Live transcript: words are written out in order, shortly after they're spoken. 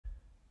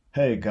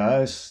Hey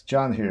guys,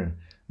 John here.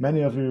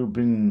 Many of you have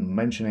been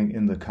mentioning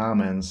in the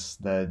comments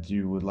that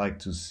you would like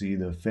to see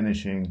the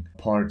finishing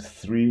part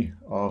 3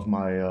 of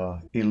my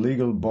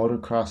illegal border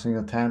crossing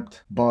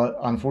attempt, but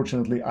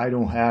unfortunately I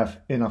don't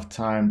have enough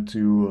time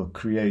to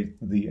create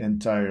the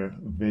entire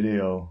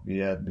video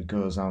yet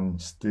because I'm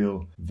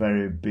still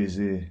very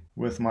busy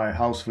with my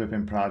house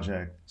flipping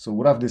project. So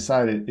what I've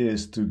decided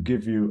is to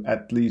give you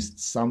at least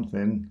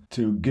something,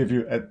 to give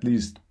you at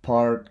least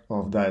part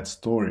of that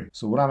story.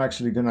 So what I'm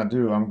actually gonna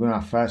do, I'm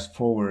gonna fast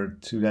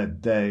forward to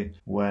that day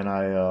when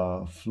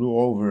I flew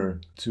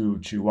over to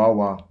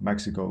Chihuahua,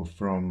 Mexico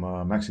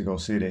from Mexico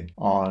City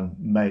on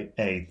May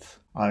 8th.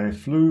 I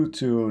flew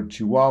to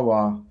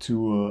Chihuahua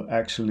to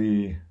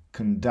actually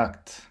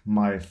conduct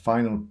my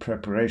final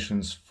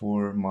preparations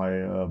for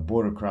my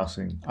border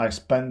crossing. I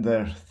spent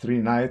there 3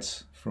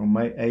 nights from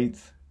May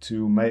 8th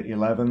to May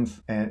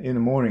 11th, and in the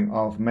morning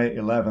of May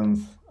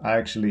 11th I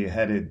actually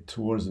headed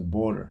towards the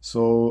border.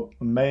 So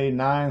May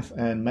 9th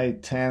and May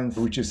 10th,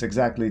 which is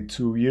exactly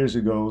 2 years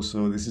ago,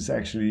 so this is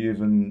actually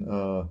even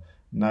a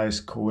nice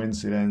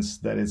coincidence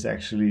that it's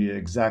actually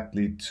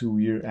exactly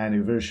 2-year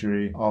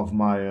anniversary of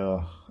my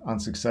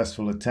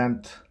unsuccessful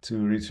attempt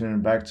to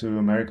return back to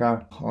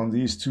America. On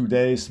these 2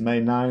 days,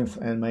 May 9th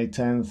and May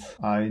 10th,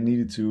 I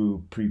needed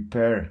to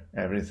prepare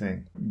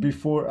everything.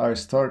 Before I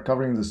start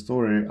covering the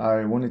story,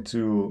 I wanted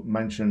to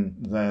mention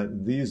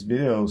that these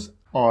videos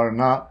are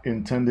not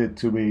intended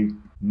to be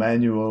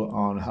manual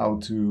on how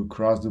to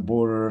cross the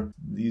border.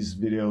 These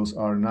videos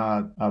are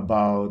not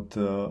about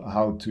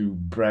how to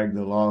break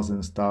the laws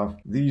and stuff.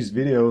 These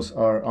videos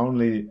are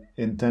only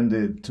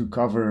intended to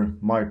cover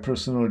my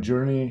personal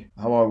journey,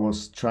 how I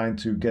was trying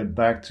to get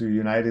back to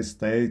United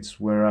States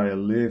where I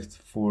lived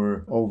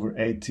for over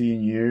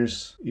 18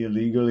 years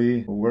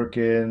illegally,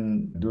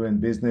 working, doing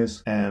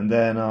business, and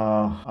then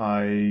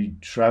I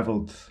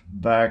traveled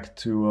back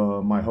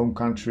to my home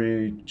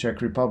country,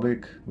 Czech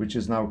Republic, which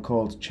is now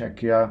called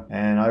Czechia,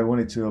 and I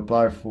wanted to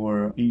apply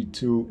for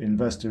E2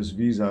 investor's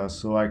visa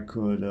so I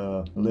could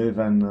live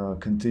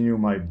and continue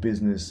my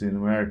business in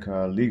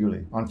America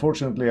legally.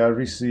 Unfortunately, I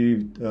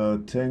received a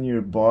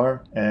 10-year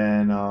bar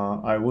and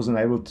I wasn't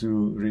able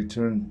to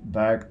return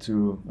back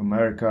to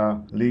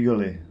America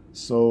legally.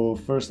 So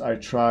first I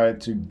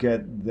tried to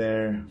get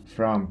there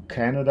from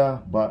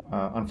Canada, but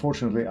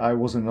unfortunately I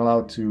wasn't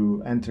allowed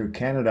to enter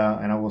Canada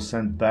and I was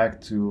sent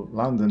back to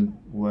London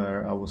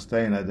where I was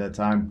staying at that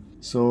time.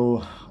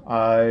 So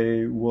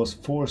I was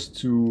forced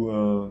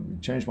to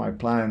change my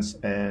plans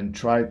and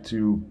try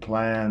to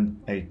plan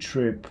a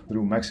trip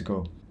through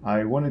Mexico.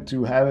 I wanted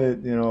to have it,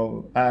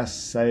 as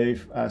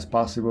safe as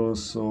possible,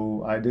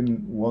 so I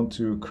didn't want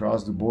to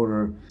cross the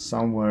border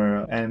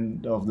somewhere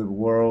end of the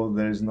world.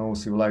 There's no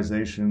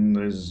civilization,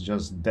 there's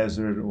just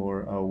desert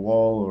or a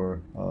wall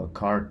or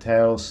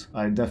cartels.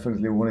 I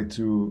definitely wanted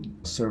to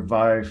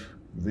survive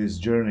this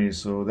journey,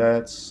 so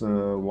that's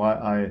why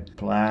I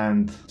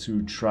planned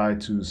to try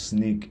to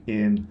sneak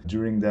in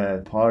during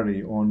that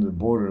party on the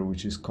border,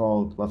 which is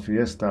called La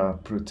Fiesta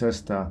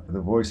Protesta,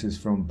 the voices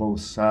from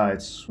both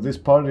sides. This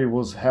party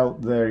was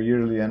held there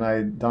yearly and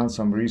I done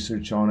some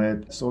research on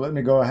it, so let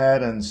me go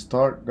ahead and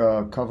start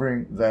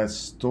covering that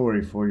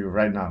story for you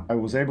right now. I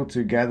was able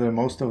to gather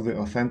most of the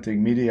authentic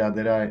media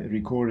that I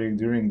recorded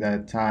during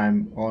that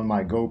time on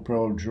my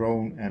GoPro,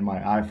 drone, and my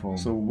iPhone.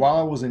 So while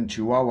I was in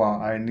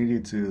Chihuahua, I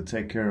needed to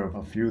take care of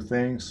a few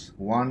things.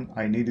 One,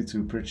 I needed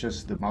to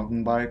purchase the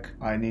mountain bike.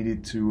 I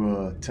needed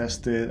to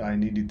test it. I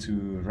needed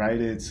to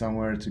ride it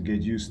somewhere to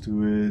get used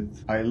to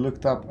it. I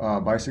looked up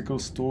a bicycle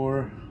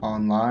store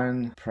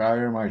online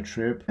prior my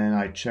trip and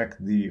I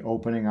checked the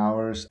opening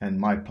hours, and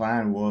my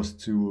plan was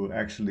to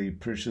actually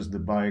purchase the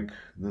bike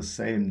the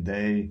same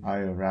day I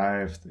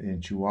arrived in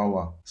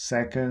Chihuahua.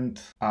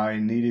 Second, I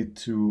needed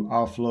to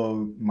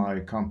offload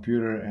my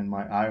computer and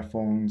my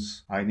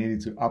iPhones. I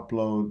needed to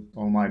upload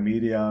all my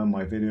media,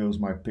 my videos,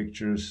 my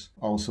pictures,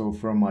 also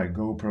from my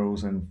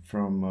GoPros and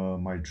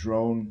from my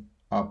drone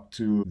up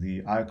to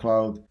the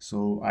iCloud,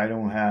 so I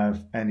don't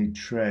have any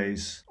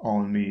trace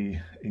on me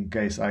in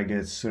case I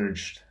get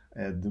searched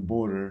at the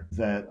border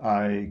that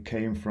I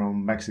came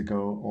from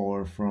Mexico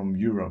or from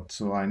Europe.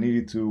 So I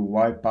needed to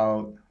wipe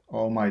out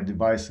all my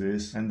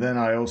devices, and then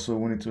I also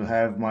wanted to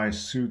have my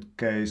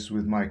suitcase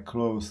with my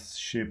clothes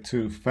shipped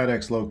to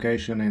FedEx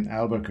location in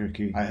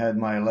Albuquerque. I had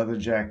my leather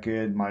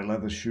jacket, my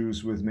leather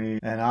shoes with me,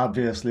 and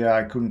obviously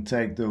I couldn't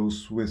take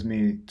those with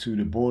me to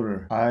the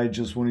border. I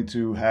just wanted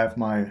to have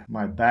my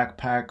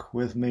backpack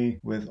with me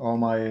with all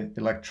my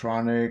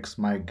electronics,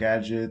 my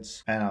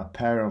gadgets, and a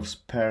pair of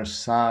spare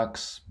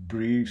socks,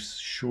 briefs,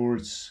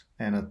 shorts,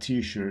 and a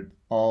t-shirt.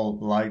 All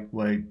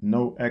lightweight,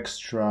 no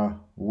extra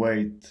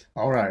weight.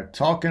 Alright,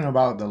 talking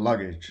about the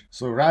luggage.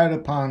 So right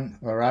upon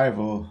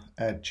arrival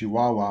at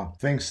Chihuahua,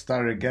 things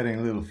started getting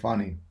a little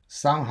funny.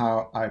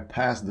 Somehow I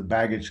passed the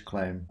baggage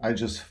claim. I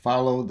just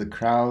followed the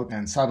crowd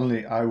and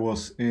suddenly I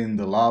was in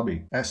the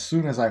lobby. As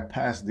soon as I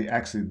passed the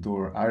exit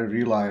door, I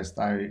realized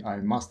I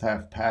must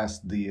have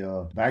passed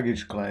the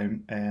baggage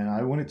claim, and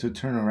I wanted to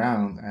turn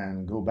around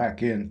and go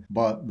back in,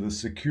 but the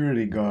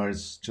security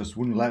guards just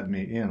wouldn't let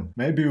me in.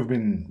 Maybe you've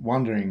been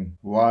wondering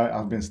why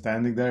I've been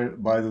standing there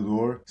by the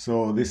door.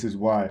 So this is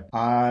why.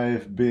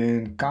 I've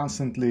been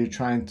constantly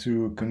trying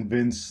to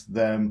convince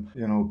them,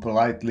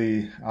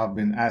 politely. I've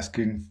been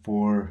asking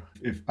for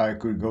if I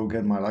could go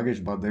get my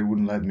luggage, but they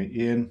wouldn't let me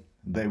in.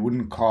 They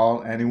wouldn't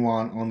call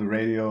anyone on the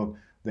radio.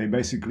 They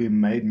basically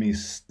made me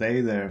stay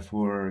there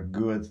for a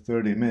good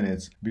 30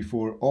 minutes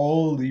before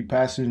all the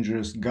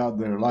passengers got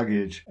their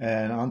luggage,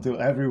 and until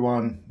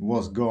everyone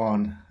was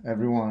gone,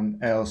 everyone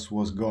else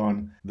was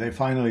gone, they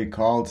finally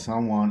called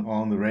someone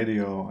on the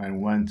radio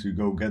and went to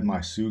go get my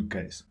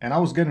suitcase. And I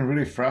was getting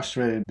really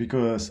frustrated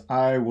because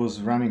I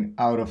was running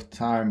out of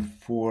time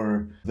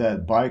for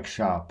that bike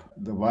shop.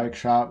 The bike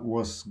shop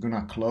was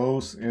gonna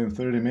close in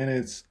 30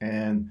 minutes,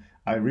 and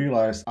I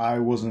realized I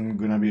wasn't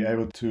gonna be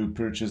able to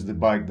purchase the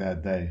bike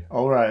that day.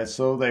 Alright,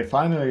 so they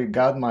finally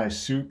got my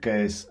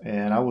suitcase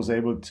and I was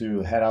able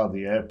to head out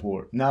the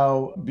airport.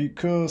 Now,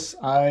 because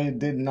I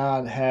did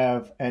not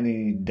have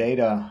any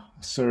data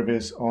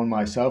service on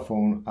my cell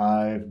phone,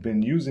 I've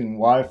been using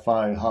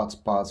Wi-Fi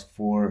hotspots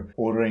for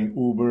ordering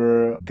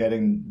Uber,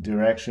 getting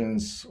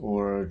directions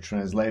or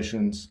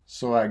translations.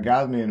 So I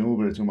got me an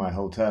Uber to my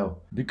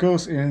hotel.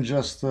 Because in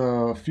just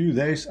a few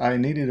days I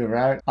needed a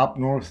ride up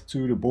north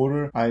to the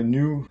border, I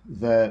knew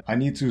that I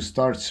need to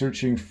start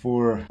searching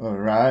for a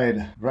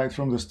ride right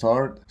from the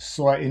start.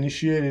 So I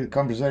initiated a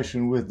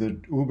conversation with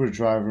the Uber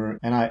driver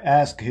and I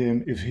asked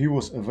him if he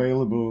was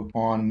available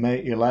on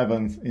May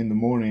 11th in the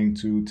morning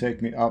to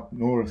take me up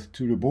north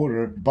to the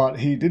border, but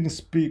he didn't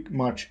speak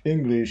much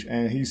English,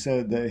 and he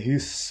said that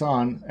his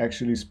son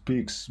actually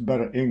speaks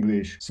better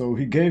English. So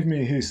he gave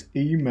me his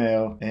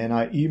email and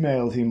I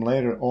emailed him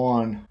later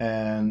on,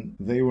 and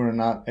they were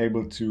not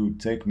able to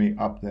take me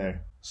up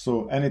there.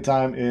 So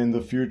anytime in the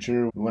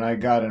future when I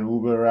got an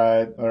Uber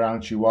ride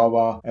around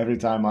Chihuahua, every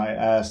time I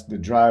asked the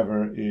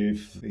driver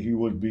if he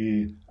would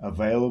be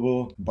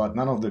available, but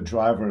none of the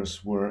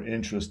drivers were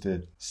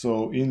interested.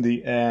 So in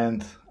the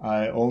end,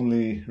 I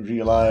only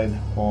relied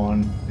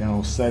on,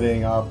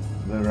 setting up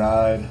the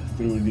ride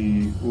through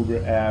the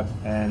Uber app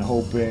and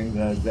hoping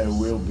that there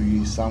will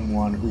be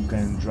someone who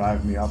can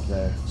drive me up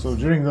there. So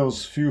during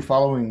those few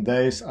following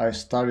days, I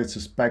started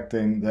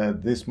suspecting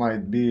that this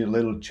might be a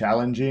little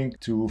challenging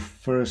to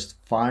first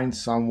find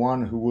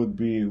someone who would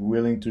be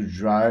willing to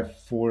drive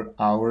 4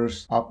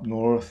 hours up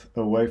north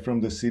away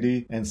from the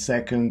city, and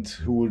second,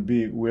 who would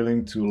be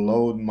willing to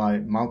load my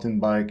mountain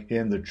bike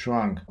in the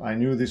trunk. I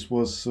knew this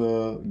was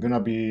gonna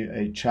be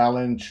a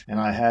challenge, and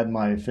I had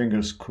my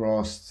fingers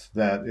crossed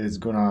that it's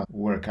gonna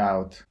work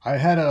out. I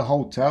had a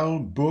hotel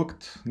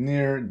booked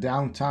near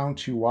downtown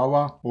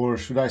Chihuahua, or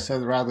should I say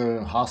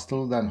rather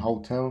hostel than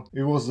hotel.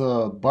 It was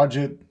a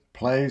budget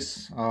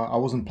place. I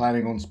wasn't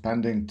planning on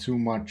spending too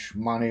much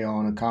money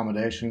on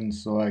accommodation,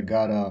 so I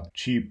got a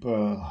cheap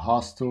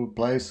hostel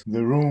place.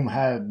 The room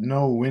had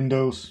no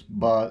windows,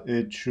 but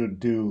it should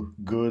do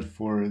good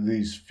for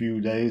these few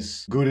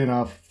days. Good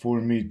enough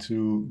for me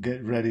to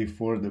get ready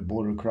for the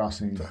border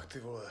crossing. Tak ty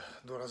vole,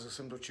 dorazil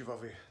jsem do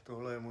Čivavy.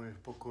 Tohle je můj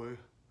pokoj.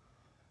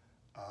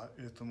 A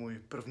je to můj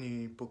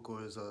první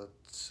pokoj za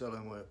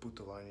celé moje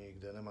putování,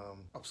 kde nemám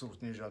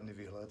absolutně žádný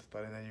výhled.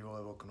 Tady není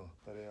vole okno.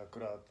 Tady je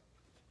akorát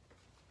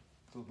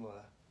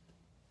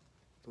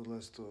tohle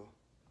je to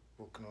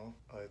okno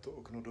a je to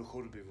okno do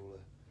chodby, vole.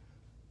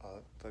 A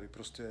tady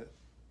prostě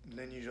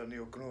není žádný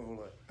okno,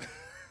 vole.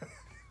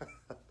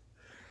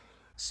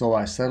 So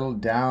I settled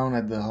down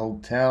at the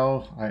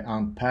hotel, I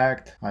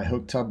unpacked, I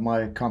hooked up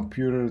my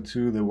computer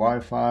to the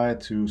Wi-Fi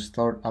to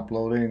start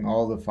uploading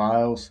all the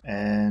files,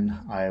 and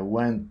I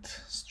went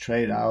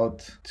straight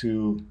out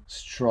to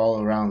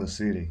stroll around the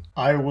city.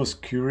 I was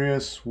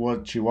curious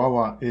what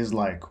Chihuahua is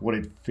like, what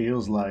it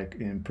feels like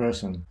in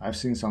person. I've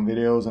seen some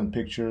videos and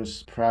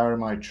pictures prior to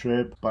my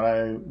trip, but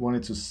I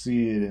wanted to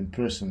see it in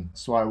person.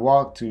 So I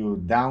walked to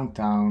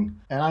downtown,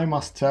 and I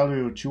must tell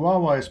you,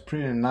 Chihuahua is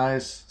pretty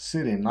nice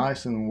city,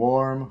 nice and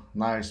warm.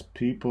 Nice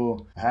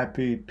people,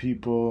 happy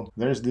people.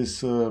 There's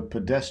this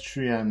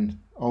pedestrian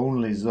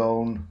only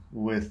zone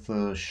with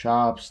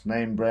shops,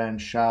 name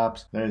brand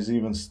shops. There's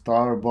even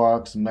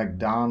Starbucks,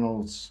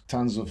 McDonald's,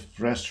 tons of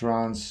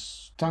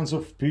restaurants, tons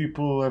of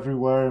people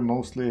everywhere,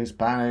 mostly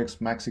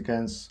Hispanics,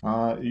 Mexicans.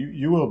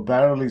 You will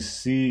barely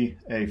see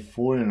a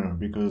foreigner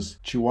because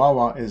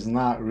Chihuahua is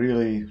not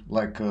really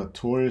like a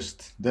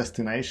tourist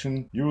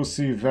destination. You will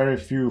see very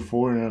few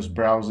foreigners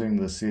browsing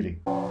the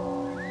city.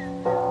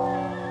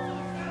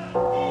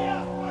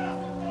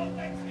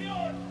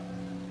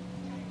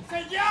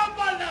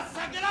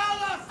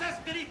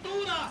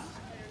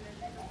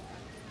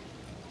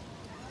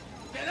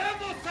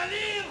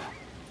 Salir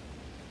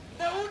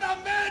de una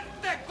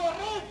mente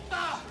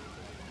corrupta,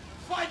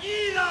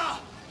 fallida,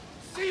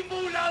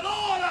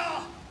 simuladora.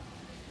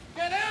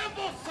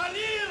 Queremos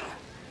salir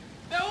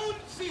de un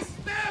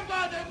sistema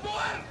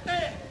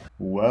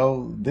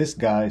Well, this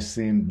guy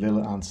seemed a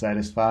little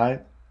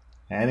unsatisfied.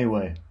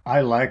 Anyway,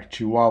 I like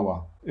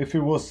Chihuahua. If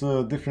it was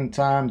a different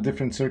time,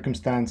 different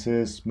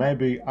circumstances,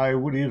 maybe I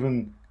would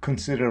even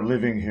consider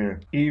living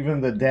here.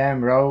 Even the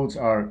damn roads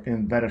are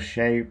in better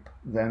shape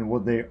than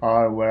what they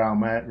are where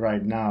I'm at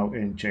right now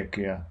in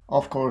Czechia.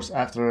 Of course,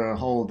 after a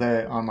whole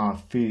day on my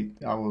feet,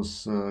 I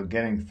was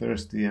getting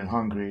thirsty and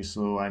hungry,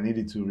 so I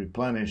needed to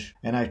replenish,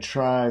 and I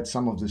tried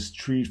some of the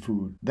street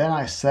food. Then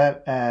I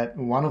sat at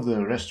one of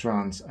the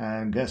restaurants,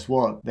 and guess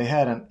what? They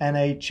had an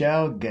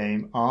NHL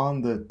game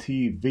on the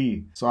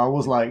TV. So I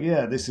was like,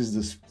 yeah, this is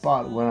the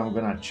spot where I'm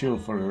gonna chill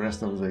for the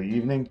rest of the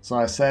evening. So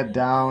I sat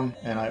down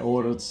and I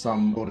ordered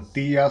some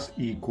tortillas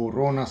y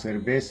Corona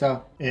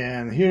cerveza.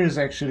 And here's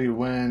actually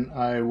when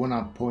I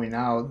wanna point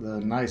out the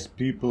nice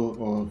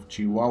people of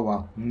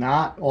Chihuahua.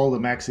 Not all the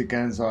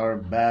Mexicans are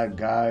bad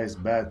guys,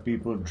 bad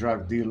people,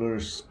 drug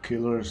dealers,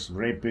 killers,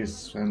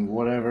 rapists, and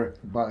whatever.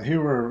 But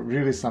here were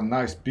really some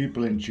nice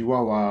people in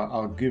Chihuahua.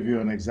 I'll give you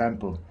an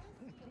example.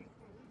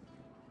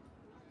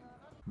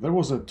 There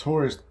was a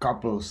tourist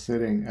couple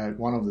sitting at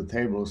one of the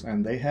tables,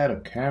 and they had a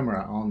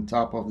camera on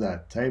top of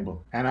that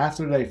table. And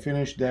after they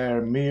finished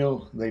their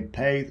meal, they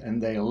paid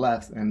and they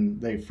left, and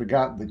they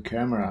forgot the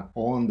camera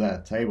on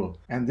that table.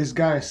 And this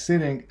guy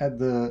sitting at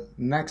the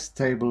next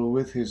table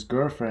with his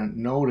girlfriend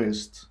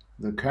noticed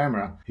the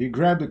camera. He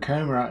grabbed the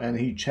camera and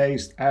he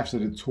chased after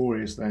the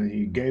tourists and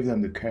he gave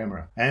them the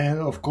camera. And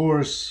of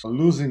course,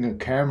 losing a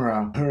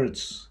camera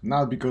hurts,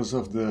 not because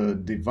of the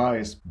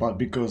device, but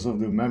because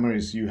of the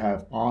memories you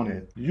have on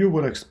it. You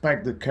would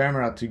expect the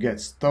camera to get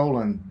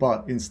stolen,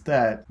 but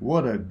instead,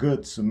 what a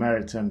good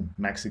Samaritan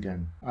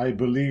Mexican. I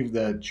believe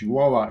that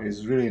Chihuahua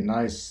is really a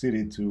nice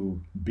city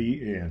to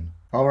be in.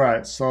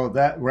 Alright, so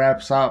that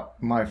wraps up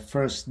my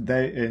first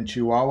day in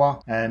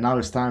Chihuahua, and now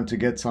it's time to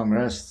get some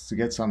rest, to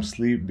get some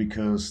sleep,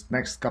 because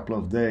next couple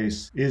of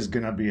days is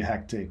gonna be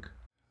hectic.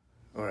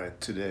 Alright,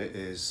 today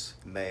is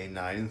May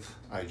 9th.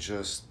 I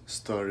just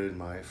started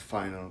my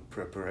final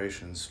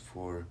preparations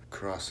for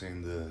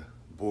crossing the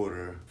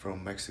border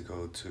from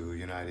Mexico to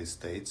United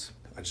States.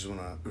 I just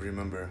wanna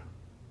remember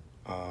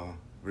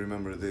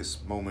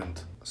this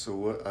moment. So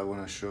what I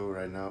wanna show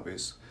right now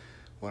is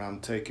what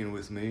I'm taking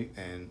with me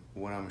and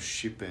what I'm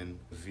shipping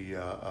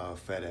via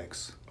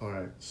FedEx.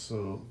 Alright,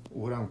 so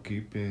what I'm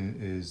keeping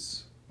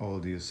is all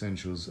the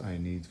essentials I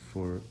need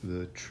for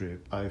the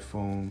trip.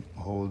 iPhone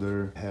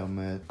holder,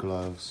 helmet,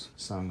 gloves,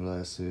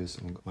 sunglasses,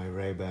 my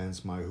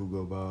Ray-Bans, my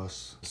Hugo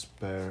Boss,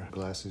 spare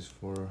glasses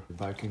for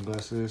biking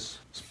glasses,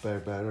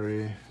 spare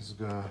battery is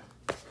gonna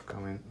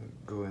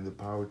go in the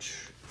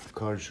pouch,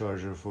 card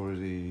charger for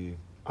the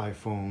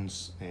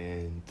iPhones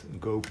and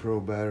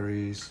GoPro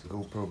batteries,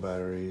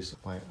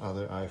 my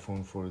other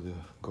iPhone for the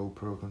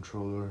GoPro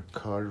controller,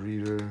 card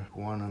reader,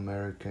 one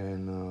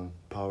American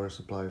power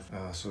supply.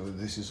 So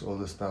this is all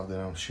the stuff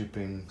that I'm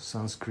shipping.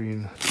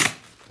 Sunscreen,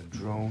 the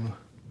drone,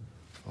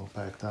 all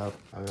packed up.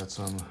 I got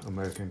some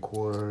American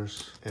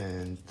quarters,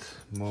 and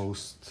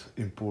most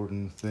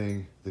important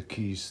thing, the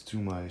keys to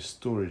my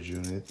storage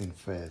unit in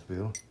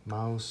Fayetteville.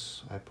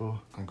 Mouse, Apple.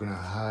 I'm gonna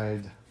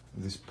hide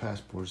this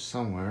passport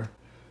somewhere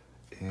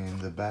in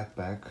the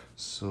backpack,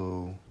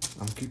 so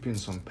I'm keeping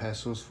some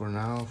pesos for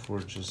now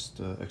for just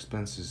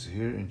expenses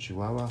here in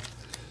Chihuahua,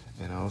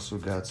 and I also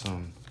got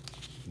some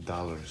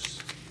dollars.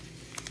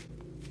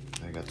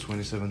 I got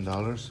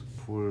 $27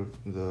 for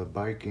the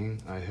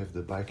biking. I have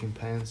the biking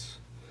pants,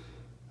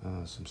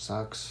 some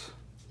socks,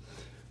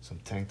 some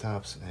tank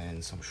tops,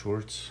 and some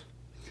shorts,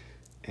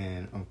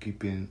 and I'm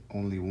keeping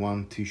only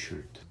one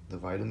t-shirt. The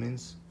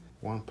vitamins,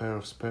 one pair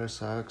of spare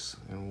socks,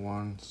 and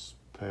one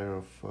pair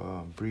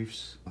of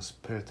briefs,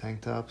 spare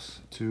tank tops,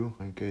 two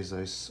in case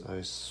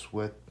I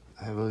sweat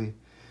heavily,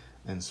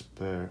 and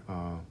spare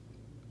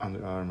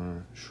Under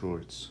Armour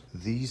shorts.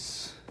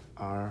 These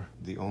are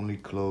the only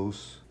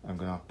clothes I'm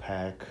gonna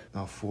pack.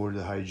 Now for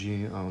the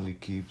hygiene, I only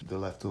keep the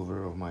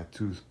leftover of my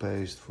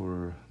toothpaste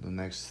for the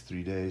next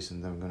 3 days,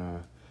 and then I'm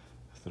gonna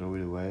throw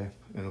it away.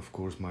 And of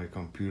course my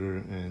computer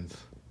and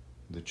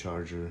the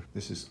charger.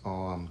 This is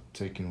all I'm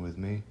taking with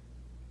me.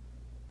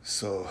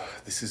 So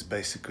this is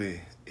basically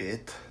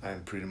it.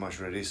 I'm pretty much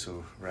ready.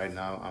 So right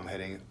now I'm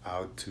heading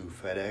out to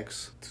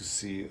FedEx to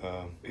see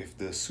if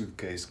the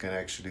suitcase can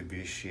actually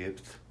be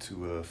shipped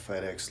to a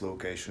FedEx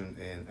location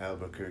in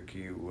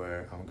Albuquerque,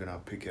 where I'm gonna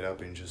pick it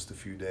up in just a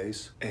few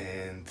days,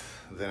 and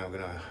then I'm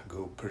gonna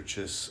go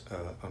purchase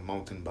a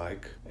mountain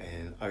bike,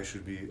 and I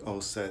should be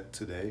all set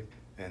today.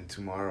 And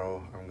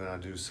tomorrow I'm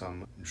gonna do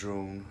some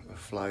drone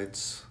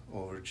flights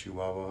over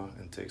Chihuahua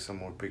and take some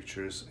more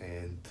pictures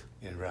and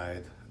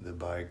ride the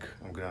bike.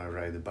 I'm gonna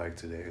ride the bike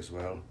today as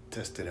well,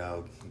 test it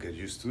out, get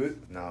used to it.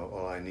 Now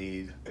all I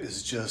need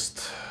is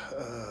just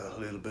a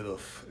little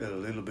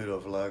bit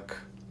of luck,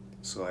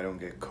 so I don't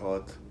get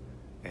caught,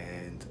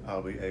 and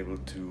I'll be able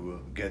to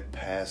get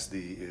past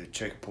the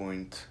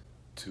checkpoint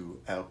to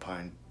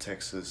Alpine,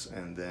 Texas,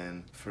 and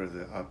then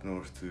further up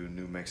north to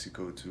New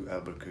Mexico to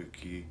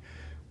Albuquerque,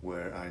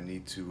 where I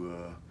need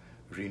to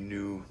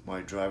renew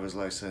my driver's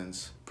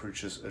license,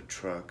 purchase a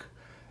truck,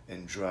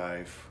 and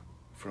drive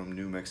from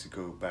New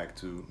Mexico back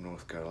to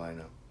North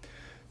Carolina.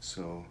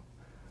 So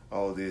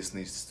all this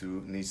needs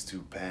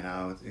to pan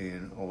out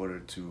in order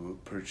to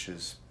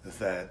purchase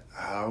that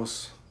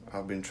house.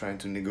 I've been trying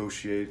to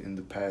negotiate in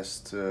the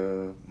past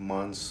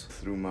months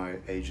through my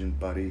agent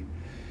buddy,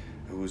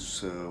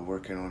 who's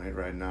working on it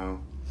right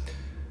now.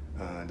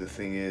 The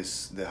thing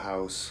is, the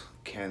house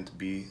can't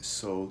be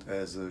sold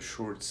as a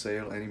short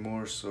sale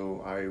anymore,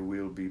 so I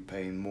will be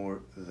paying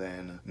more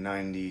than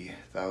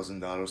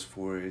 $90,000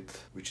 for it,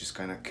 which is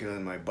kind of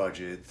killing my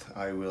budget.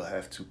 I will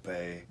have to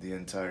pay the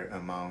entire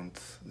amount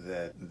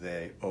that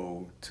they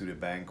owe to the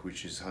bank,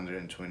 which is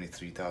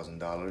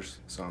 $123,000.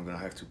 So I'm gonna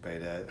have to pay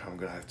that. I'm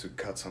gonna have to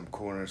cut some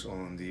corners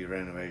on the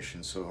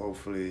renovation, so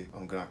hopefully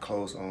I'm gonna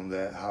close on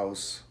that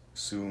house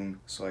soon,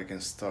 so I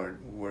can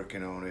start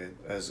working on it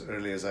as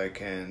early as I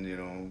can, you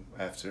know,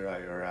 after I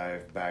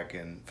arrive back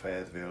in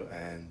Fayetteville.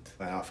 And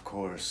of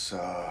course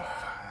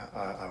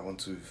I want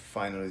to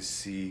finally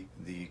see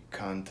the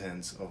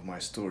contents of my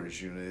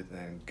storage unit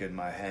and get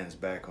my hands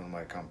back on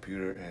my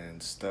computer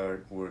and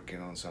start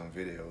working on some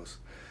videos.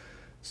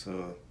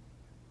 So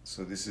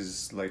this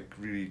is like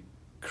really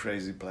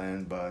crazy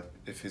plan, but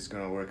if it's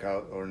gonna work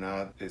out or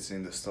not, it's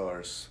in the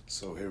stars.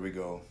 So here we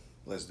go,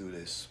 let's do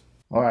this.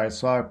 Alright,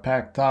 so I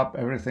packed up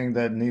everything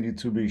that needed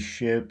to be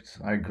shipped.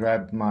 I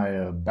grabbed my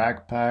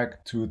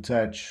backpack to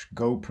attach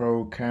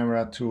GoPro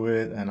camera to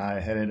it, and I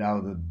headed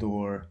out the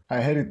door.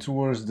 I headed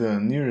towards the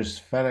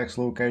nearest FedEx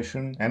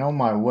location, and on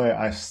my way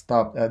I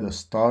stopped at the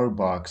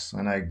Starbucks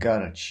and I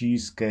got a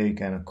cheesecake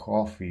and a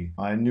coffee.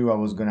 I knew I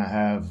was gonna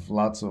have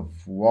lots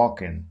of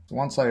walking.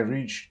 Once I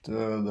reached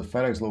the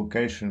FedEx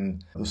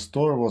location, the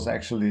store was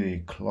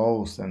actually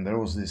closed and there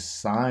was this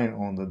sign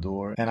on the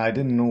door and I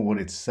didn't know what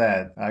it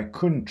said. I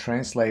couldn't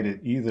translate it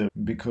either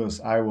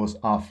because I was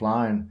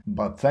offline,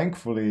 but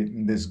thankfully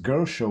this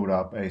girl showed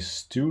up, a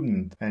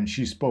student, and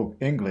she spoke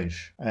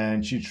English,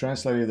 and she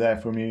translated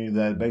that for me,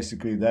 that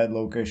basically that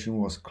location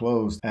was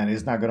closed and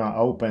it's not gonna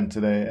open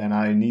today and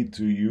I need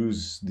to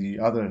use the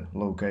other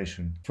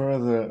location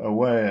further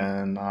away,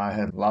 and I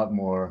had a lot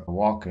more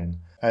walking.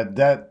 At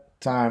that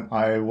time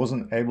I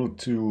wasn't able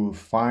to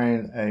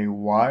find a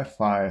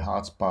Wi-Fi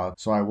hotspot,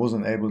 so I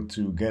wasn't able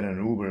to get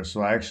an Uber, so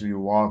I actually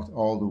walked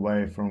all the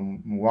way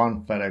from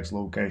one FedEx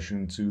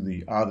location to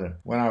the other.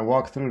 When I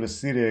walked through the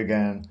city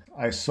again,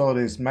 I saw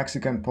this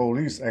Mexican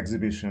police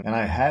exhibition and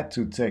I had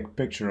to take a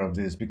picture of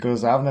this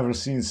because I've never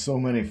seen so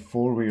many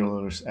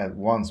four-wheelers at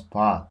one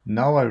spot.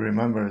 Now I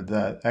remember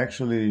that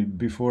actually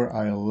before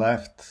I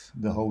left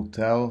the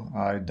hotel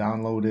I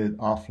downloaded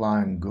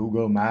offline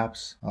Google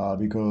Maps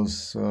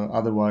because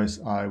otherwise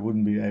I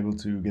wouldn't be able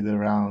to get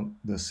around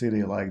the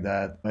city like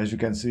that. As you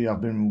can see,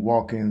 I've been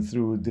walking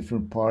through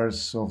different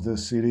parts of the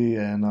city,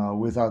 and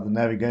without the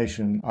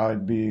navigation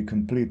I'd be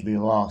completely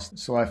lost.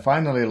 So I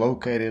finally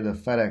located a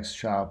FedEx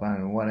shop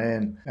and went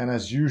in, and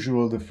as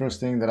usual the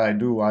first thing that I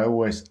do, I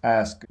always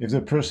ask if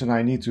the person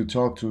I need to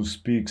talk to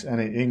speaks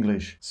any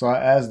English. So I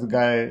asked the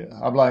guy,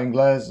 "Habla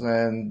inglés?"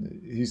 and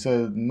he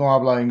said, "No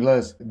habla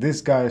inglés."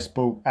 This guy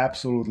spoke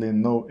absolutely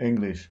no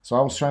English. So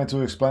I was trying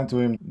to explain to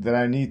him that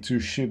I need to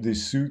ship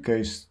this suitcase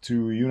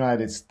to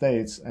United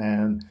States,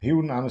 and he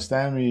wouldn't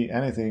understand me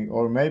anything,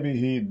 or maybe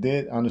he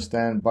did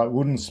understand but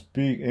wouldn't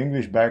speak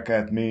English back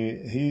at me.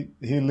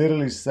 He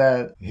literally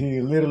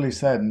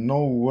said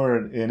no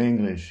word in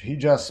English. He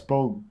just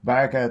spoke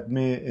back at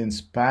me in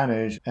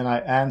Spanish, and I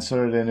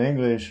answered in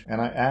English,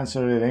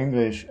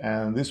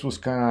 and this was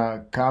kind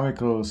of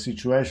comical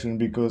situation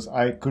because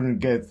I couldn't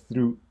get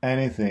through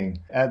anything.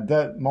 At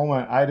that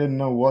moment I didn't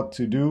know what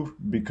to do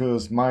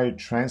because my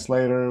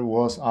translator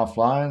was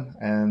offline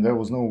and there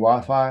was no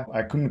Wi-Fi.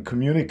 I couldn't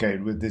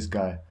communicate with this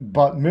guy.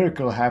 But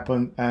miracle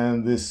happened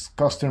and this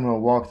customer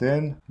walked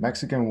in,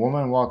 Mexican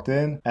woman walked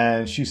in,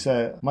 and she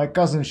said, "My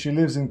cousin, she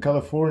lives in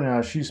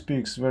California, she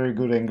speaks very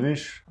good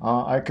English.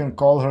 I can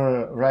call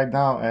her right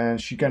now and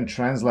she can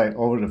translate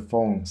over the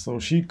phone." So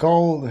she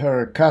called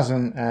her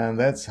cousin, and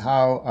that's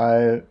how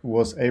I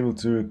was able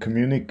to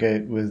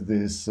communicate with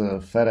this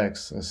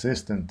FedEx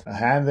assistant.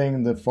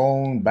 Handing the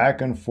phone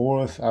back and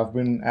forth, I've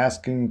been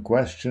asking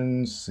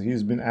questions,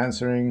 he's been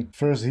answering.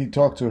 First he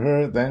talked to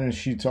her, then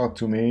she talked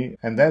to me,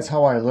 and that's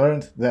how I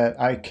learned that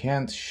I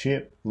can't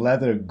ship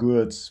leather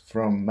goods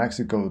from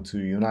Mexico to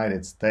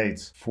United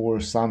States for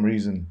some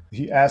reason.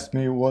 He asked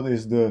me what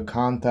is the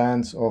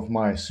contents of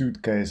my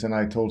suitcase, and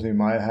I told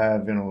him I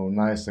have,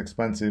 nice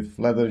expensive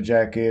leather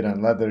jacket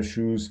and leather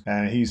shoes,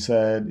 and he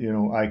said,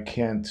 I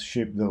can't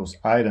ship those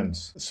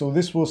items. So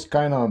this was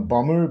kind of a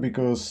bummer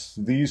because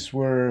these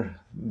were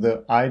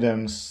the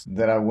items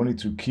that I wanted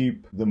to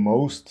keep the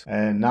most,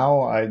 and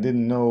now I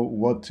didn't know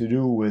what to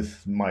do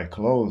with my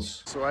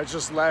clothes. So I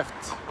just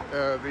left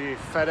the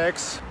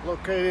FedEx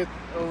located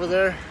over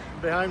there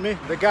behind me.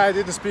 The guy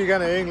didn't speak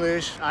any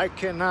English. I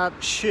cannot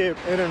ship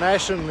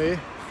internationally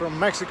from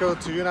Mexico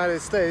to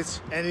United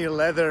States any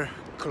leather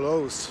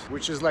clothes,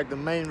 which is like the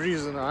main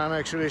reason I'm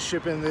actually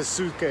shipping this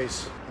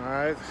suitcase. All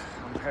right,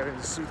 I'm having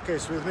the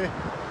suitcase with me.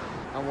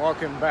 I'm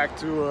walking back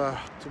to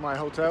my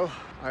hotel.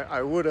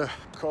 I would have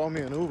called me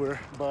an Uber,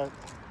 but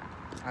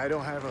I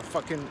don't have a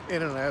fucking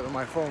internet on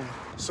my phone.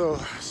 So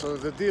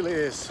the deal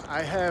is,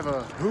 I have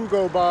a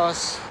Hugo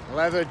Boss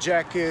leather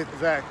jacket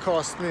that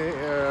cost me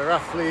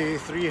roughly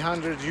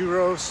 300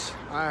 euros.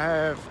 I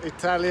have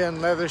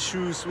Italian leather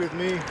shoes with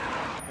me,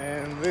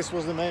 and this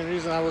was the main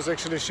reason I was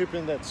actually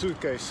shipping that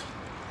suitcase.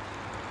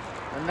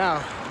 And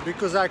now,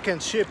 because I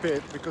can't ship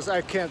it, because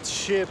I can't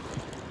ship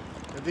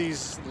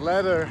these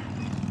leather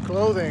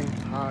clothing,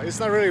 it's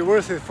not really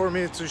worth it for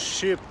me to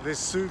ship this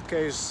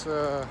suitcase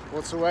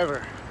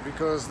whatsoever,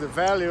 because the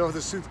value of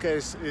the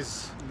suitcase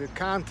is the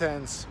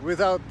contents.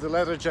 Without the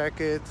leather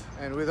jacket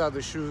and without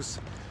the shoes,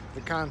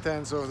 the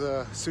contents of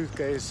the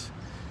suitcase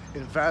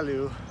in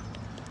value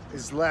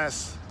is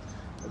less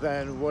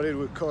than what it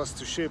would cost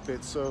to ship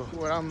it. So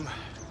what I'm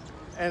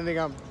ending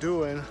up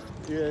doing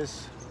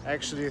is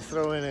actually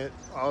throwing it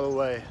all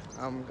away.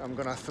 I'm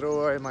gonna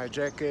throw away my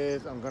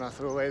jacket, I'm gonna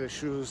throw away the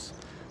shoes,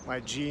 my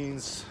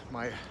jeans,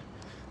 my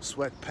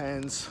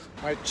sweatpants,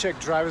 my Czech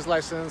driver's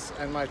license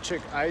and my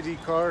Czech ID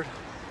card.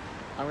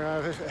 I'm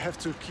gonna have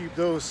to keep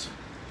those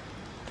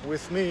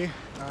with me,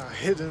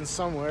 hidden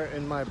somewhere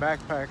in my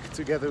backpack,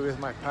 together with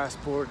my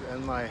passport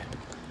and my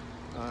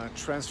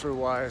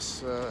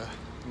TransferWise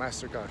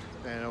MasterCard,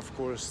 and of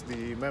course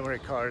the memory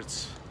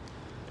cards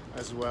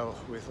as well,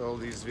 with all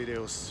these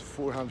videos,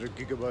 400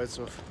 gigabytes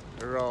of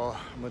raw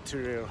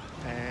material.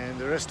 And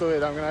the rest of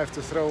it I'm gonna have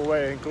to throw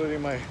away,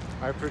 including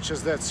I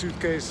purchased that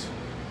suitcase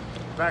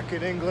back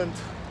in England,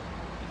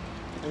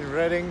 in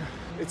Reading.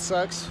 It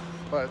sucks,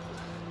 but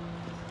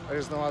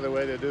there's no other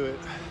way to do it.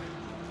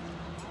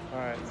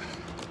 Alright.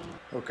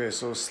 Okay,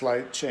 so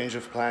slight change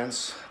of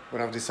plans.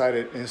 What I've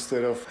decided,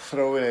 instead of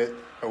throwing it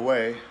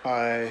away,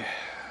 I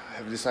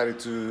have decided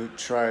to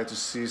try to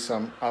see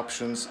some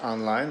options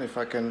online, if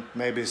I can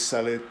maybe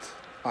sell it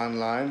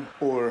online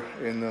or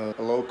in a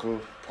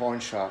local pawn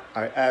shop.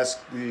 I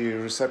asked the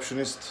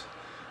receptionist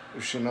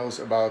if she knows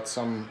about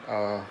some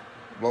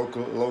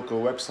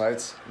local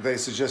websites. They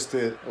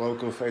suggested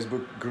local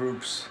Facebook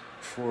groups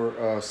for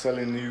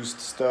selling used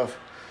stuff.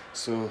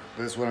 So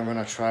that's what I'm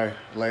gonna try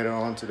later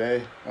on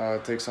today.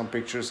 Take some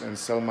pictures and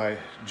sell my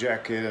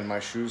jacket and my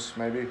shoes,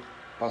 maybe.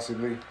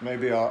 Possibly.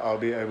 Maybe I'll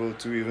be able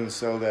to even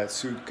sell that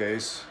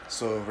suitcase.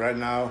 So right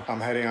now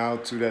I'm heading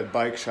out to that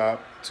bike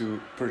shop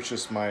to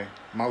purchase my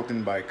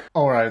mountain bike.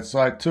 Alright, so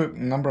I took a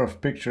number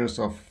of pictures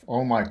of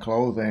all my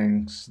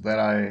clothing that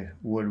I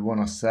would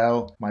want to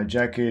sell. My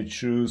jacket,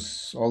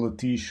 shoes, all the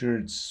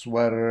t-shirts,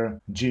 sweater,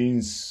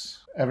 jeans,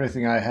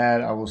 everything I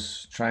had. I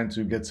was trying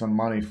to get some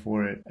money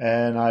for it,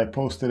 and I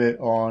posted it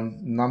on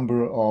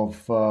number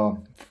of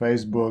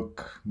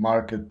Facebook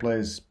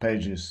marketplace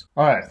pages.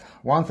 Alright,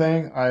 one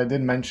thing I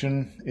did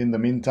mention in the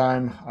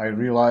meantime, I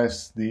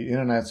realized the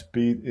internet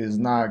speed is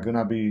not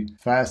gonna be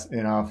fast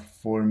enough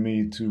for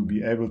me to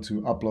be able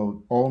to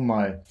upload all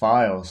my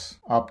files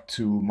up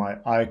to my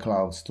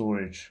iCloud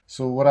storage.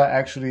 So what I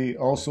actually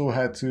also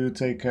had to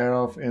take care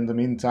of in the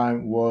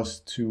meantime was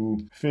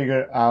to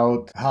figure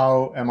out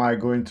how am I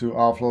going to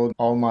offload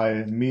all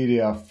my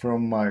media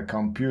from my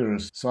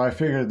computers. So I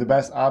figured the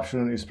best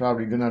option is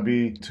probably gonna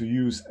be to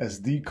use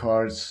SD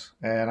cards,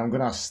 and I'm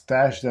gonna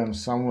stash them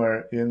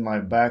somewhere in my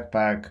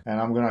backpack, and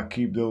I'm gonna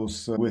keep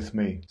those with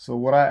me. So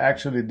what I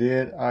actually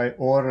did, I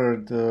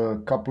ordered a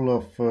couple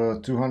of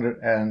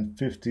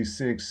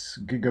 256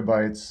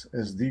 gigabytes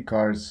SD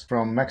cards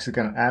from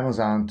Mexican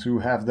Amazon to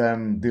have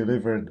them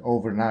delivered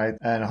overnight,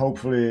 and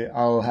hopefully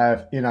I'll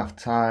have enough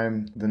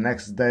time the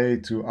next day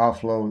to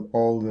offload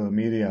all the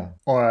media.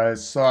 Alright,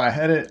 so I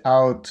headed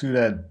out to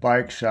that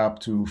bike shop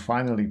to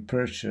finally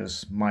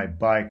purchase my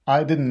bike.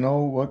 I didn't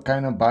know what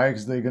kind of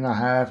bikes they're gonna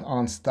have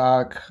on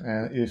stock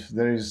and if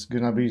there is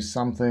gonna be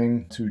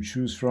something to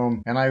choose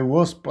from, and I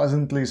was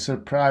pleasantly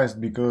surprised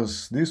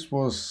because this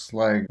was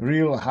like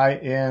real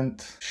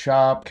high-end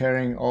shop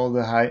carrying all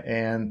the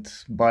high-end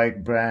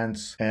bike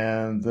brands.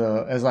 And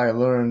as I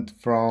learned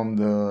from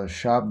the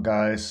shop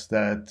guys,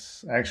 that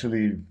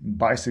actually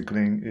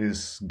bicycling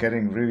is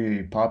getting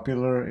really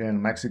popular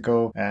in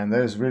Mexico, and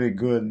there's really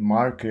good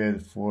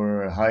market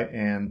for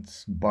high-end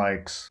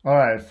bikes.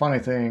 Alright, funny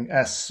thing,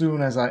 as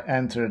soon as I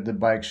entered the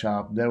bike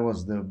shop, there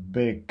was the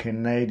big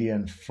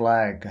Canadian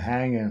flag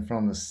hanging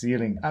from the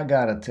ceiling. I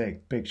gotta take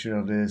a picture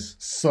of this.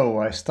 So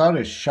I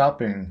started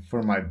shopping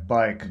for my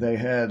bike. They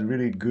had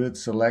really good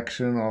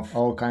selection of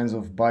all kinds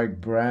of bike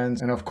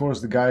brands, and of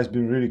course the guy's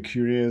been really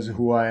curious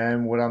who I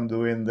am, what I'm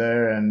doing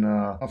there, and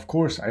of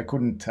course I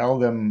couldn't tell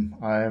them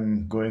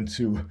I'm going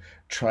to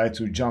try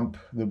to jump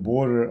the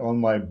border on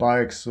my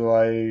bike, so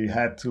I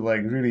had to,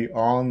 like, really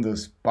on the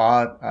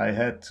spot, I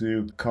had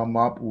to come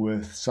up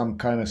with some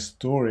kind of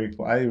story.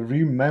 I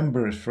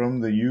remember from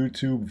the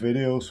YouTube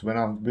videos when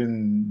I've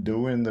been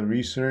doing the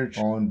research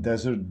on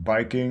desert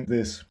biking,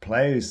 this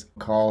place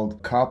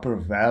called Copper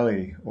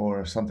Valley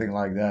or something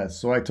like that.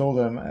 So I told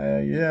them,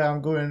 yeah,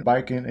 I'm going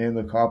biking in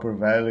the Copper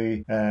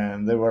Valley,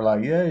 and they were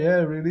like, yeah,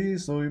 really?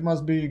 So you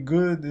must be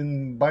good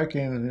in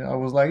biking. And I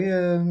was like,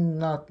 yeah,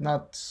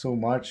 not so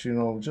much, you know.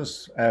 know,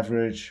 just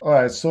average. All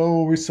right,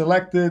 so we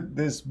selected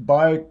this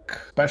bike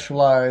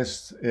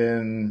specialized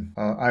in,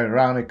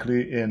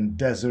 ironically, in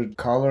desert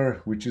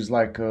color, which is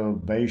like a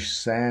beige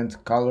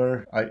sand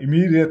color. I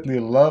immediately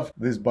loved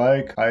this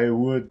bike. I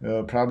would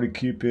probably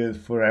keep it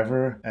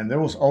forever. And there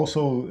was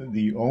also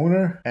the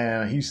owner,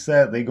 and he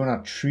said they're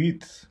gonna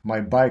treat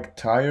my bike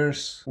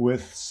tires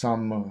with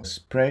some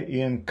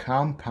spray-in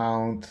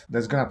compound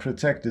that's gonna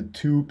protect the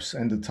tubes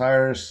and the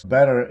tires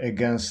better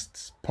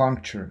against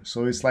puncture.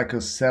 So it's like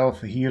a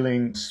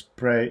self-healing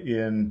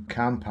spray-in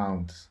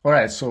compound. All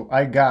right, so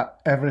I got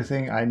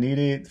everything I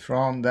needed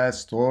from that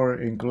store,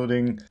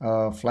 including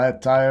a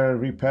flat tire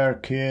repair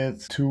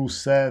kit, tool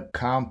set,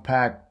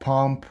 compact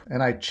pump,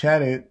 and I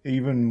chatted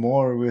even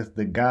more with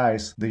the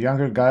guys. The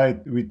younger guy,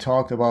 we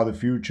talked about the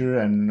future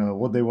and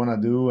what they want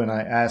to do, and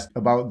I asked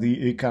about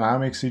the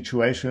economic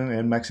situation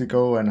in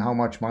Mexico and how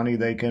much money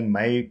they can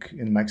make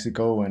in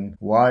Mexico and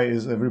why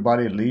is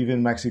everybody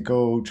leaving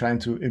Mexico trying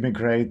to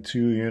immigrate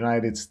to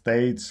United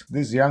States.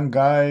 This young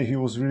guy, he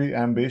was really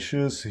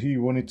ambitious. He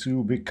wanted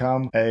to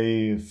become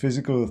a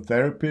physical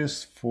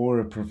therapist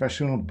for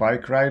professional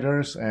bike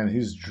riders, and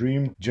his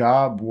dream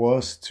job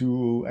was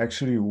to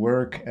actually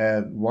work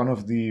at one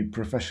of the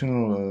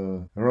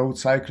professional road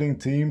cycling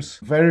teams.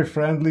 Very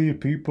friendly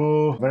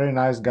people, very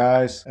nice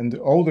guys, and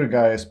the older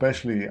guy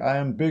especially. I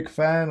am a big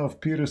fan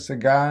of Peter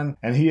Sagan,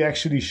 and he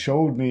actually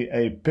showed me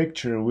a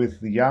picture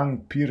with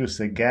young Peter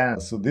Sagan,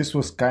 so this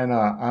was kind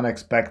of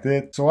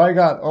unexpected. So I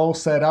got all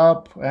set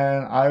up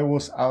and I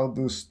was out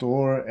the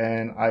store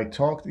and I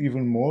talked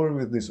even more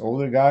with this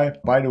older guy.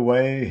 By the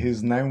way,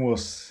 his name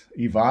was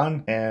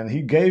Ivan, and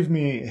he gave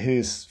me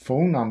his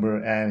phone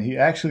number and he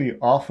actually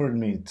offered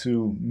me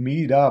to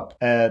meet up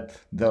at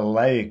the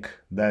lake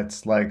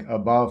that's like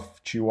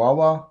above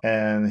Chihuahua,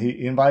 and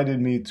he invited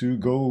me to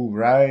go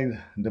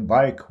ride the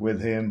bike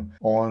with him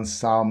on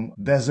some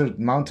desert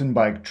mountain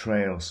bike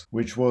trails,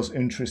 which was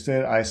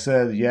interested. I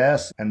said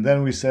yes, and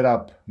then we set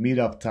up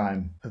meetup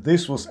time.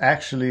 This was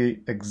actually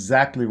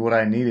exactly what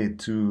I needed,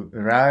 to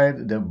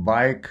ride the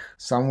bike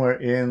somewhere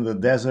in the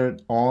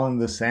desert, on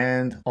the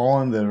sand,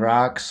 on the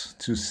rocks,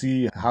 to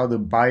see how the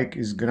bike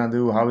is gonna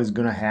do, how it's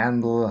gonna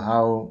handle,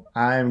 how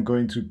I'm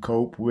going to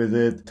cope with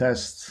it,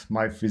 test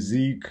my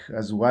physique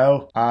as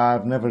well.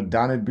 I've never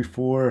done it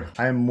before.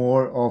 I'm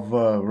more of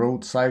a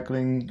road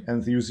cycling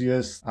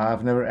enthusiast.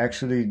 I've never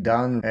actually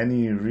done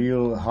any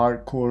real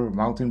hardcore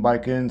mountain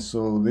biking,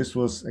 so this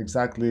was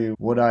exactly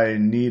what I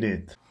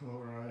needed.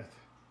 All right.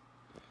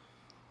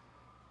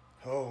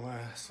 Oh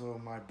man, so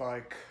my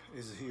bike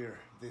is here.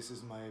 This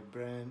is my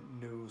brand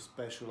new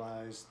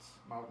specialized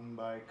mountain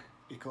bike.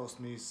 It cost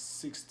me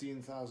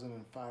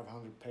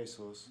 16,500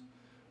 pesos,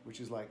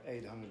 which is like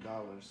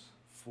 $800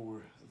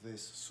 for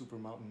this super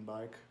mountain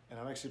bike. And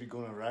I'm actually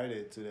gonna ride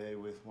it today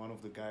with one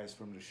of the guys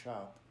from the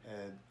shop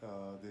at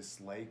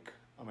this lake.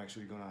 I'm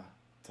actually gonna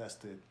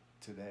test it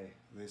today,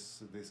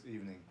 this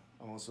evening.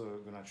 I'm also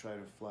gonna try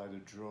to fly the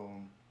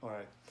drone. All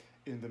right,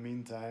 in the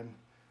meantime,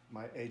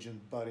 my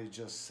agent buddy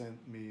just sent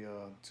me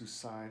to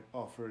sign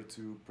offer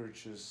to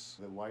purchase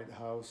the White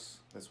House.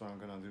 That's what I'm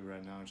gonna do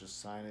right now,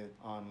 just sign it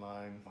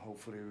online.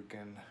 Hopefully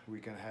we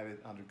can have it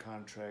under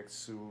contract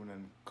soon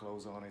and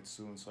close on it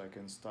soon, so I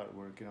can start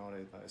working on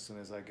it as soon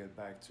as I get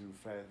back to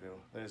Fayetteville.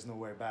 There's no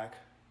way back.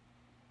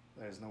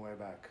 There's no way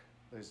back.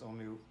 There's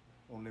only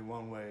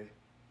one way,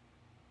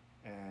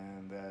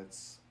 and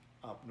that's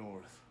up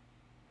north.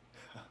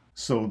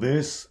 So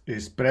this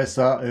is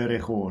Presa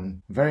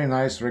Errejón, very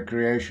nice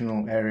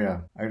recreational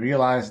area. I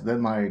realized that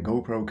my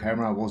GoPro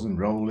camera wasn't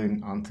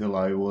rolling until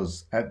I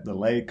was at the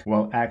lake.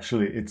 Well,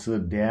 actually it's a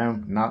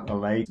dam, not a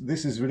lake.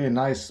 This is really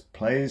nice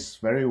place,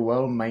 very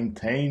well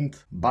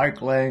maintained.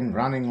 Bike lane,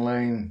 running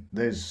lane.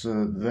 There's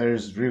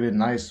really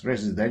nice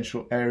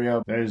residential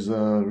area. There's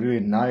a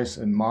really nice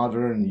and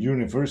modern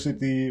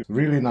university.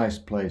 Really nice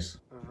place.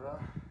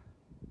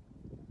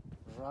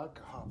 Rug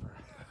hopper.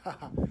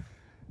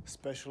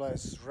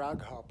 Specialized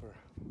rug hopper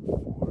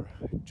for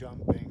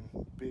jumping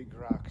big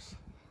rocks.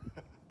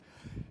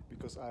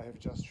 Because I have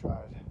just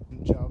tried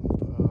jump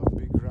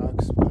big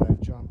rocks, but I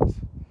jumped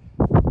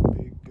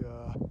big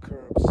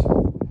curbs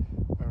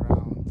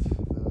around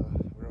the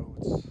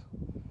roads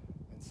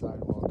and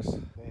sidewalks.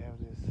 They have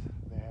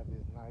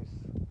this nice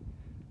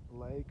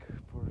lake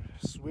for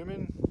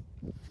swimming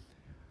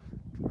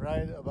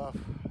right above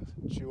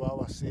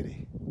Chihuahua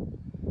City,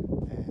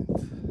 and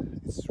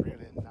it's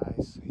really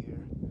nice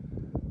here.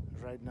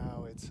 Right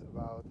now it's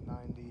about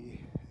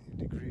 90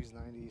 degrees,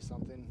 90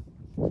 something,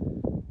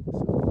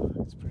 so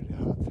it's pretty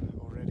hot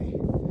already.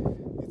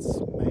 It's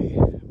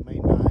May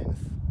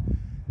 9th,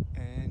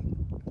 and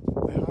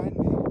behind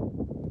me,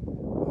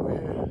 over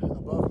here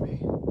above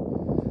me,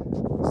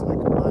 it's like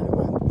a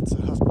monument. It's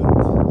a husband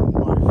and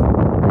wife.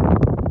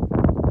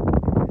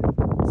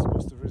 It's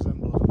supposed to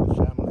resemble a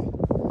family,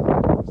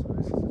 so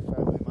this is a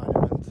family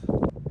monument.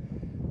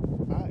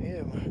 I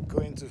am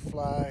going to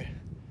fly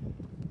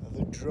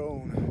the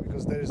drone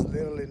because there is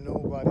literally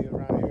nobody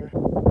around here.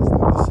 Let's do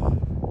this.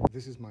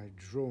 This is my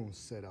drone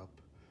setup.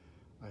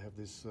 I have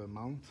this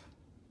mount.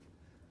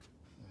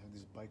 I have have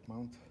this bike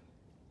mount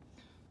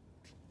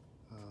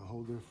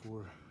holder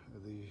for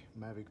the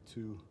Mavic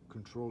 2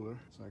 controller,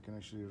 so I can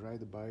actually ride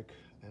the bike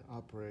and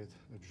operate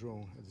a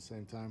drone at the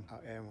same time.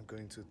 I am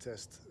going to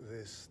test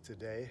this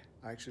today.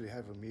 I actually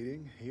have a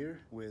meeting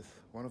here with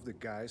one of the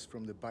guys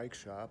from the bike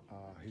shop.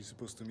 He's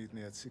supposed to meet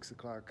me at 6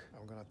 o'clock.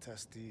 I'm gonna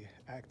test the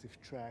active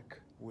track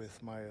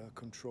with my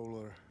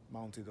controller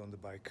mounted on the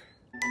bike.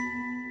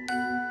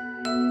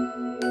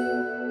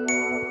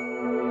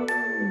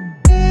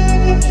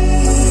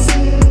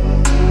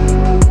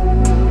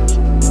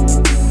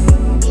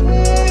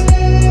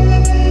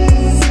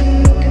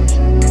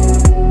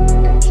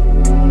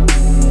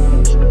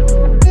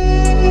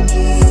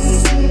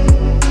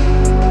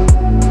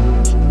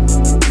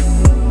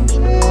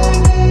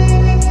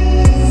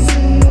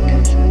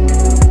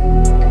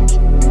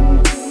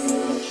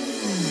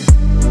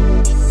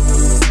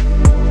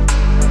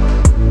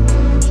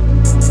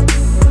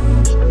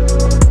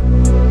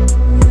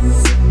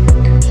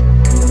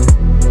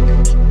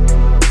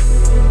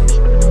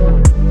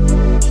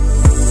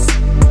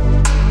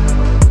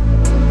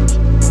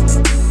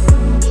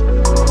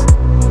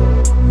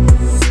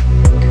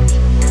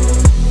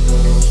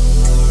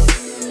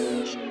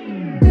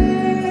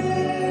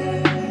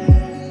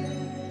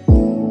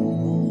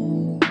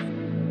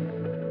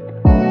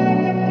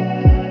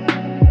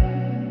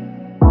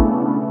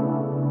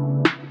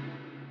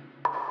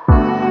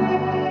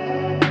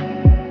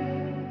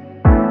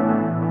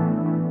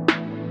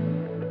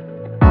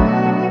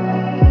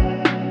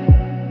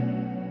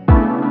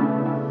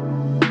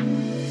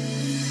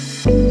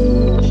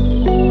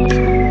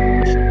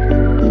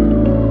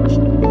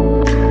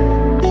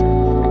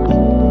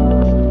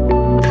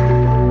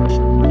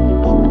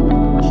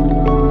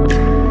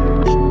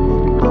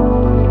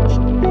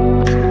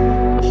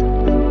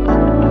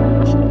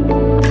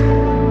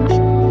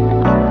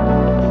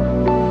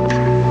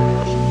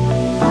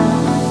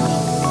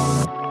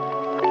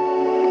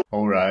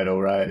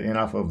 Alright,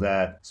 enough of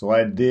that. So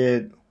I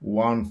did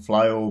one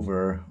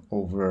flyover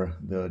over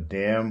the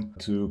dam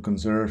to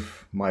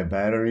conserve my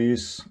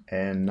batteries,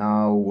 and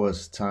now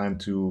was time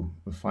to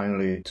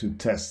finally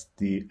test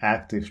the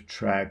active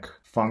track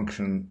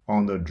function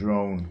on the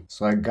drone.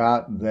 So I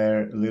got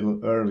there a little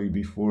early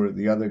before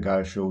the other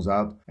guy shows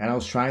up, and I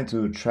was trying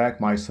to track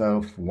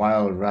myself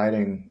while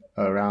riding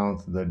around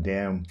the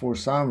dam. For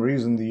some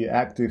reason the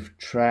active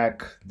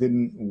track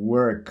didn't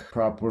work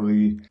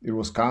properly. It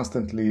was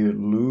constantly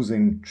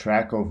losing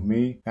track of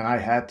me, and I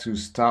had to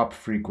stop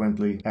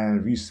frequently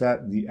and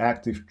reset the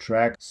active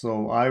track.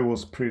 So I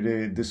was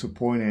pretty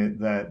disappointed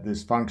that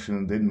this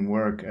function didn't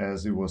work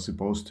as it was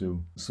supposed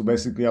to. So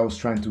basically I was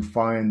trying to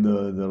find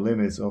the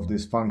limits of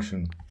this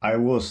function. I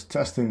was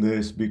testing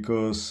this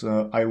because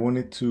I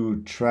wanted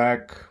to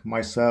track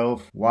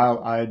myself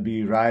while I'd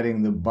be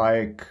riding the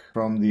bike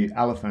from the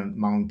Elephant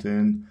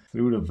Mountain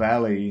through the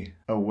valley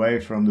away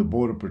from the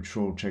Border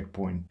Patrol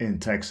checkpoint in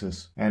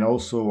Texas. And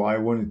also I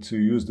wanted to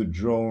use the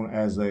drone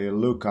as a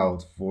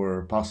lookout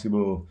for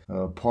possible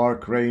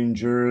park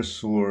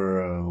rangers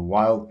or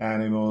wild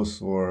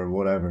animals or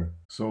whatever.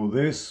 So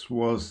this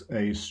was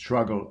a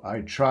struggle. I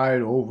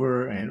tried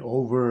over and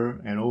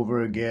over and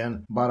over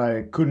again, but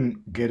I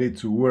couldn't get it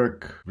to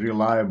work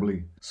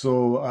reliably.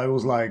 So I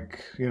was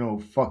like, you know,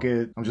 fuck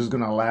it. I'm just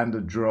gonna land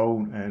the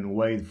drone and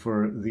wait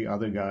for the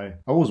other guy.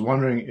 I was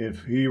wondering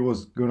if he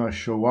was gonna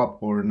show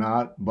up or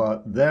not,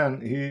 but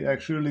then he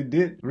actually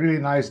did. Really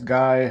nice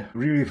guy,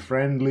 really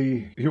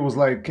friendly. He was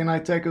like, can I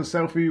take a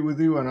selfie with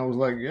you? And I was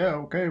like, yeah,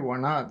 okay, why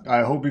not?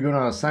 I hope you're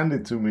gonna send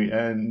it to me.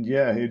 And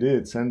yeah, he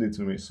did send it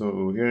to me.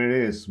 So here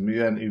it is, me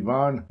and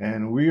Ivan,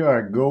 and we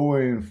are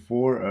going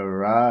for a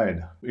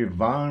ride.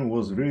 Ivan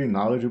was really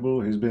knowledgeable.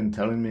 He's been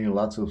telling me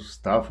lots of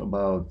stuff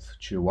about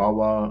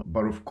Chihuahua,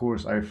 but of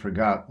course I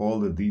forgot all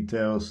the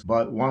details.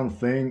 But one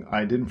thing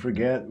I didn't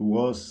forget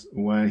was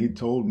when he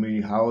told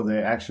me how they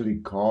actually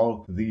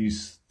call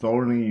these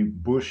thorny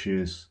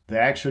bushes. They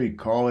actually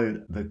call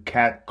it the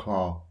cat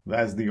claw.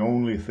 That's the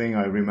only thing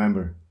I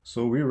remember.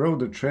 So we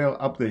rode the trail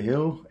up the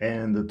hill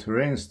and the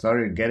terrain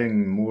started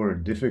getting more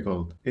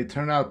difficult. It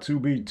turned out to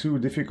be too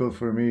difficult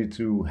for me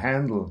to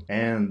handle.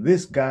 And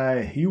this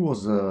guy, he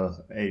was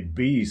a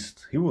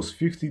beast. He was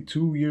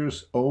 52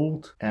 years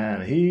old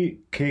and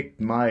he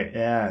kicked my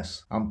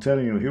ass. I'm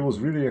telling you, he was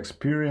really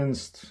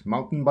experienced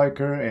mountain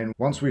biker, and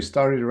once we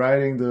started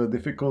riding the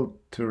difficult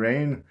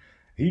terrain,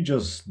 he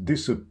just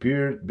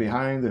disappeared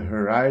behind the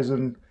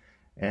horizon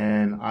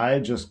and I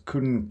just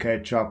couldn't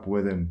catch up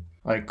with him.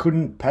 I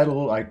couldn't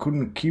pedal, I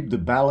couldn't keep the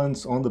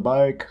balance on the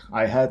bike.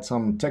 I had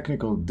some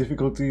technical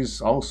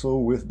difficulties also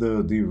with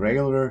the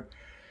derailleur.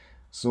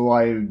 So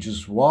I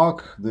just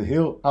walked the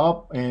hill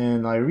up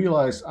and I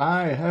realized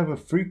I have a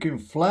freaking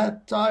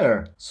flat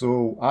tire.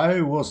 So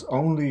I was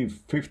only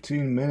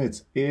 15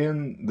 minutes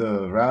in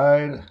the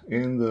ride,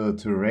 in the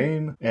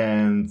terrain,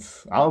 and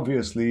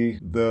obviously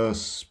the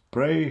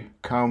spray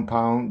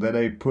compound that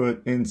I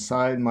put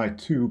inside my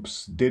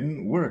tubes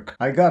didn't work.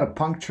 I got a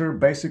puncture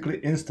basically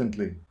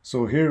instantly.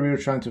 So here we're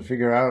trying to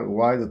figure out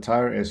why the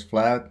tire is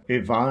flat.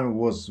 Ivan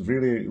was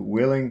really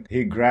willing.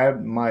 He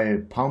grabbed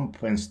my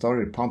pump and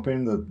started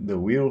pumping the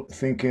wheel,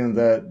 thinking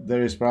that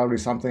there is probably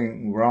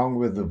something wrong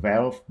with the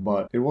valve,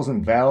 but it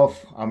wasn't valve.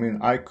 I mean,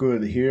 I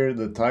could hear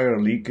the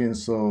tire leaking,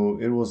 so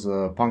it was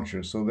a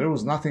puncture. So there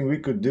was nothing we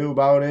could do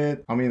about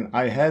it. I mean,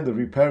 I had the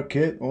repair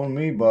kit on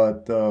me,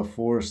 but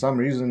for some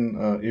reason,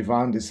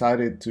 Ivan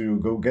decided to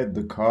go get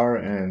the car,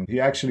 and he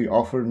actually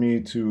offered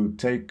me to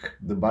take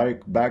the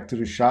bike back to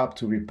the shop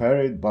to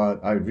repair it,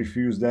 but I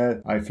refused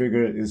that. I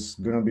figured it's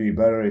gonna be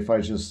better if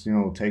I just, you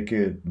know, take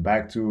it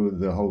back to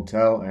the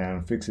hotel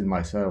and fix it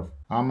myself.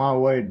 On my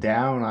way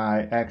down,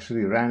 I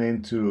actually ran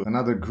into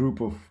another group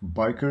of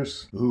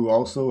bikers who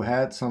also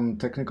had some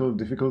technical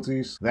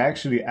difficulties. They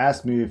actually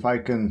asked me if I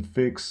can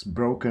fix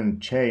broken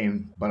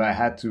chain, but I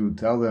had to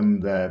tell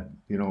them that,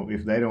 you know,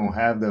 if they don't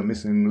have the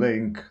missing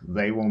link,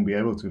 they won't be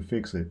able to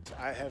fix it.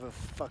 I have a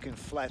fucking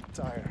flat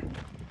tire.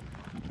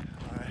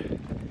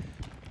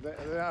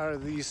 There are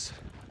these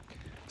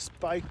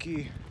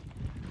spiky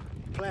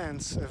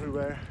plants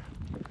everywhere.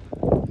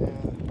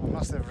 I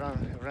must have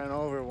ran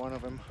over one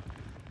of them,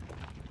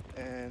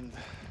 and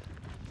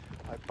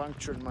I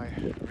punctured my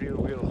rear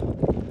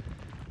wheel.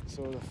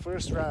 So the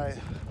first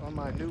ride on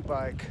my new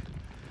bike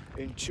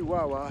in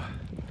Chihuahua,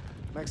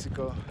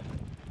 Mexico,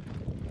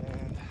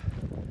 and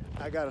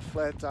I got a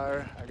flat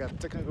tire, I got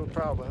technical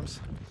problems,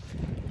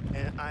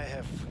 and I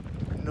have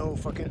no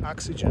fucking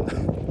oxygen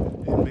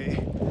in me,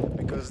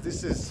 because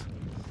this is,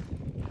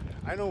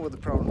 I know what the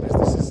problem is.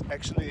 This is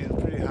actually in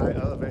pretty high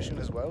elevation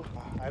as well.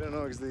 I don't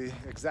know the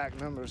exact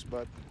numbers,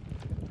 but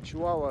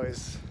Chihuahua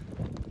is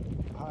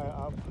high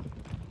up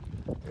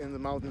in the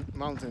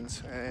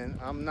mountains, and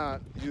I'm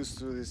not used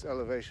to this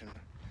elevation.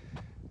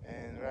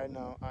 And right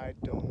now I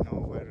don't know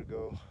where to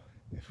go.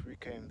 If we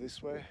came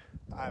this way,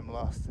 I'm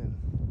lost in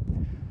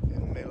the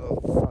middle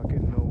of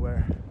fucking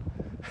nowhere.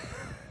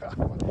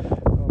 Oh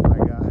my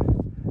god.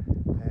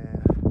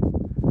 And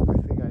I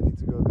think I need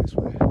to go this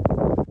way.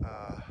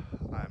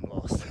 I'm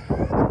lost.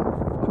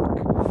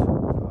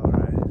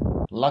 Alright.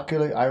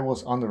 Luckily, I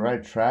was on the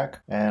right track,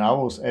 and I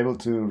was able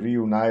to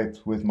reunite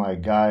with my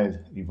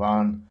guide,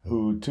 Ivan,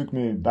 who took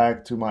me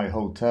back to my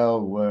hotel,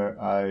 where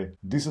I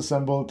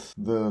disassembled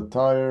the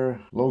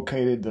tire,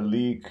 located the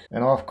leak,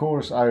 and of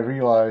course I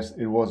realized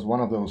it was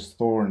one of those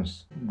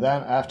thorns.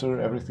 Then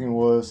after everything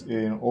was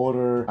in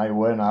order, I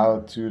went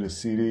out to the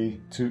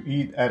city to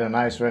eat at a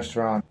nice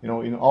restaurant. You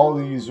know, in all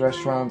these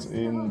restaurants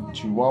in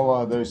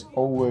Chihuahua, there's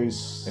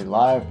always a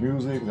live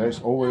music,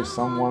 there's always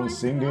someone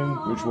singing,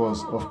 which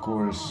was of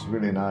course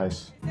really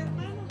nice.